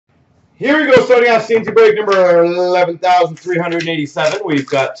Here we go, starting out CNC break number 11,387. We've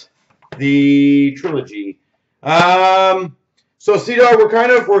got the Trilogy. So CDAR,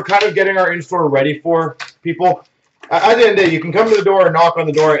 we're kind of getting our in-store ready for people. At the end of the day, you can come to the door and knock on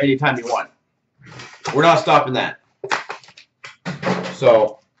the door anytime you want. We're not stopping that.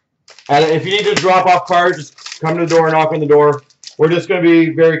 So, if you need to drop off cards, just come to the door and knock on the door. We're just going to be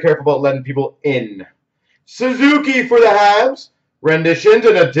very careful about letting people in. Suzuki for the Habs. Renditions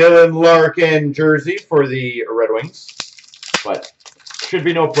and a Dylan Larkin jersey for the Red Wings. But should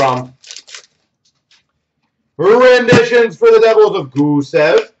be no problem. Renditions for the Devils of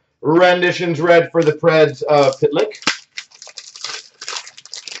Gusev. Renditions red for the Preds of Pitlick.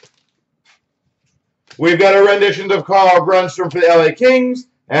 We've got a renditions of Carl Grundstrom for the LA Kings.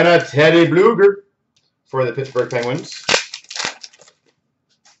 And a Teddy Bluger for the Pittsburgh Penguins.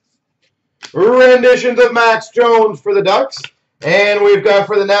 Renditions of Max Jones for the Ducks. And we've got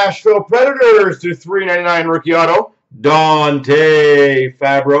for the Nashville Predators to $3.99 rookie auto, Dante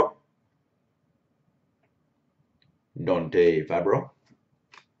Fabro. Dante Fabro.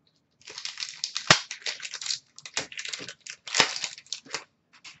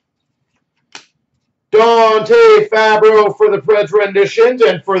 Dante Fabro for the Preds renditions,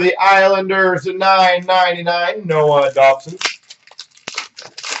 and for the Islanders $9.99, Noah Dobson.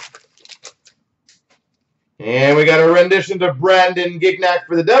 And we got a rendition of Brandon Gignac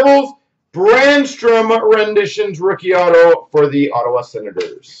for the Devils. Brandstrom renditions rookie auto for the Ottawa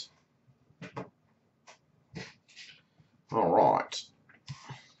Senators. All right.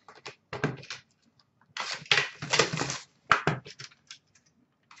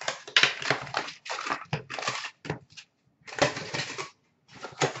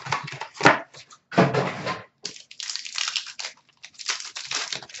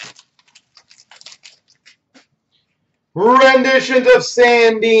 Renditions of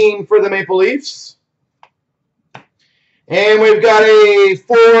Sandine for the Maple Leafs. And we've got a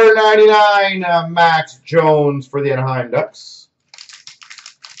 $4.99 Max Jones for the Anaheim Ducks.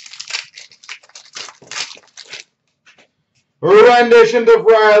 Renditions of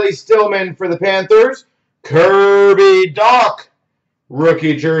Riley Stillman for the Panthers. Kirby Dach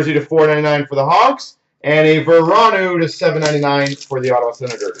rookie jersey to $4.99 for the Hawks. And a Veranu to $7.99 for the Ottawa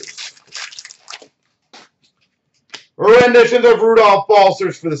Senators. Renditions of Rudolph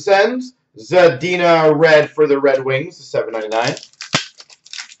Balcers for the Sens. Zadina red for the Red Wings, $7.99.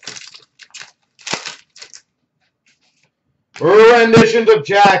 Renditions of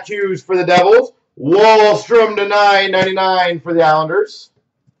Jack Hughes for the Devils. Wallstrom to $9.99 for the Islanders.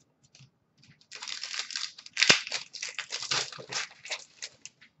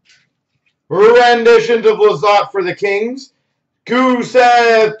 Renditions of Lizotte for the Kings.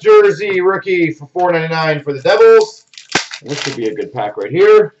 Gusev jersey rookie for $4.99 for the Devils. This could be a good pack right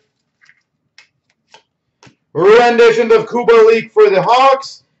here. Renditions of Kubalik for the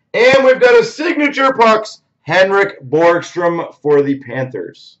Hawks. And we've got a signature pucks, Henrik Borgstrom for the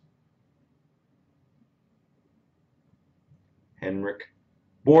Panthers. Henrik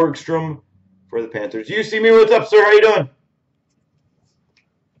Borgstrom for the Panthers. You see me? What's up, sir? How you doing?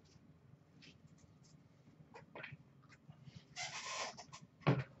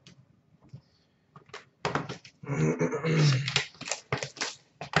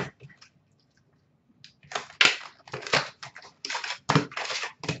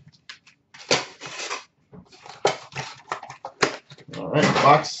 All right,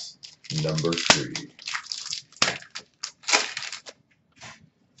 box number 3.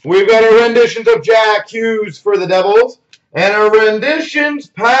 We've got a renditions of Jack Hughes for the Devils and a renditions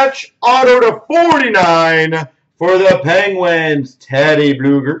patch auto to 49 for the Penguins, Teddy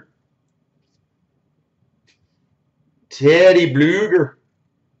Bluger. Teddy Bluger.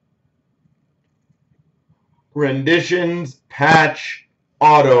 Renditions patch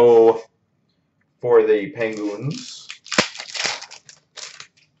auto for the Penguins.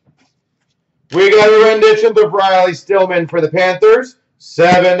 We got a rendition of Riley Stillman for the Panthers.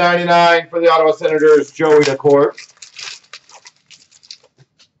 $7.99 for the Ottawa Senators, Joey Daccord.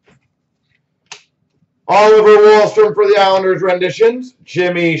 Oliver Wallstrom for the Islanders renditions.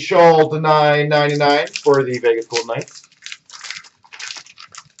 Jimmy Schull to $9.99 for the Vegas Golden Knights.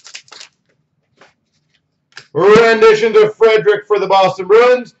 Renditions of Frederick for the Boston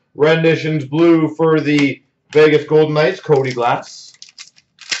Bruins. Renditions blue for the Vegas Golden Knights, Cody Glass.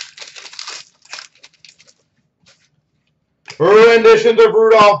 Renditions of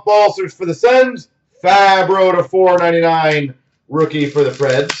Rudolph Balcers for the Sens. Fabro to $4.99 rookie for the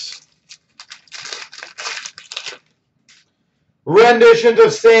Preds. Renditions of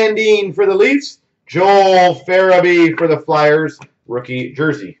Sandine for the Leafs. Joel Farabee for the Flyers, rookie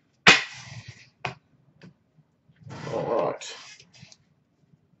jersey.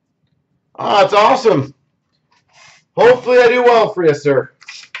 Oh, that's awesome. Hopefully I do well for you, sir.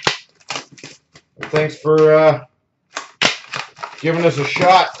 And thanks for giving us a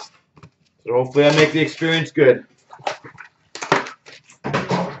shot. So hopefully I make the experience good.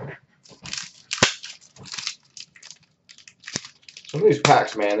 Some of these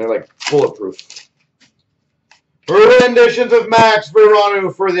packs, man, they're like bulletproof. Renditions of Max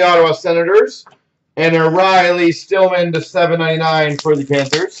Veronu for the Ottawa Senators. And a Riley Stillman to $7.99 for the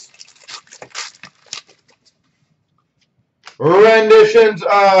Panthers. Renditions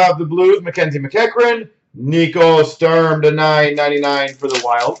of the Blues, Mackenzie McEachran. Nico Sturm to $9.99 for the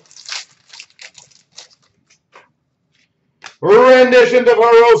Wild. Renditions of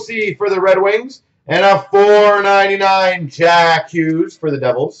Hiroshi for the Red Wings. And a $4.99 Jack Hughes for the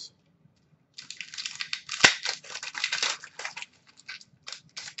Devils.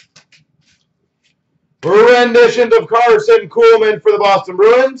 Renditions of Carson Kuhlman for the Boston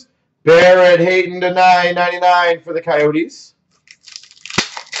Bruins. Barrett Hayton to $9.99 for the Coyotes.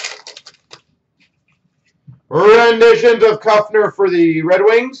 Renditions of Kuffner for the Red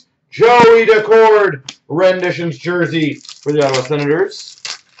Wings. Joey Decord renditions jersey for the Ottawa Senators.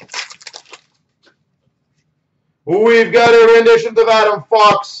 We've got a renditions of Adam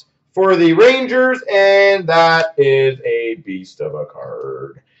Fox for the Rangers, and that is a beast of a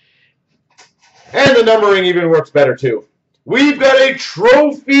card. And the numbering even works better, too. We've got a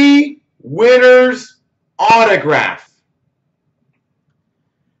trophy winner's autograph.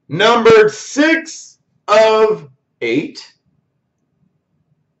 Numbered 6 of 8.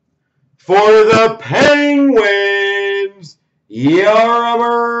 For the Penguins,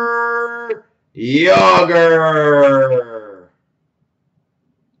 Jaromir Jagr.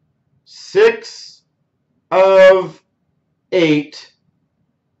 6 of 8.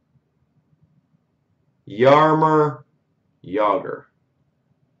 Jaromir Jagr.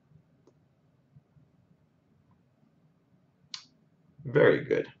 Very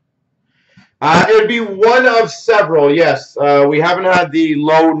good. It would be one of several, yes. We haven't had the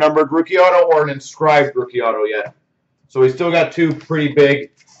low-numbered rookie auto or an inscribed rookie auto yet. So we still got 2 pretty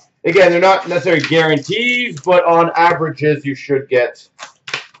big. Again, they're not necessarily guarantees, but on averages, you should get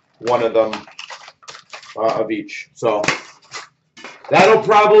one of them of each. So that'll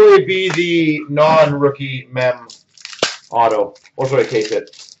probably be the non-rookie mem auto. Or sorry, case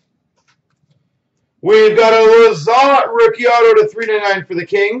hit. We've got a Lazat rookie auto to $3.99 for the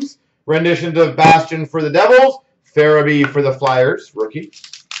Kings. Renditions of Bastion for the Devils. Farabee for the Flyers, rookie.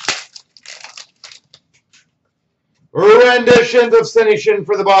 Renditions of Senyshyn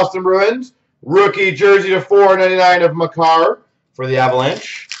for the Boston Bruins. Rookie jersey to $4.99 of Makar for the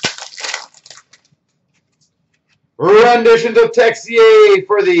Avalanche. Renditions of Texier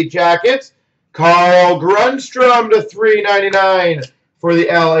for the Jackets. Carl Grundstrom to $3.99 for the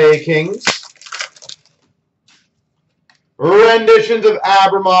LA Kings. Renditions of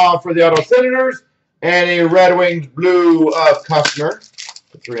Abramov for the Ottawa Senators. And a Red Wings blue of Kuffner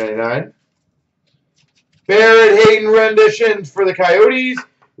to $3.99. Barrett Hayton renditions for the Coyotes.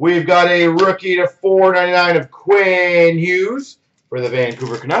 We've got a rookie to $4.99 of Quinn Hughes for the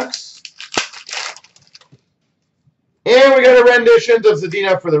Vancouver Canucks. And we got a renditions of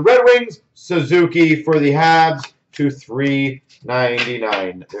Zadina for the Red Wings. Suzuki for the Habs to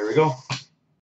 $3.99. There we go.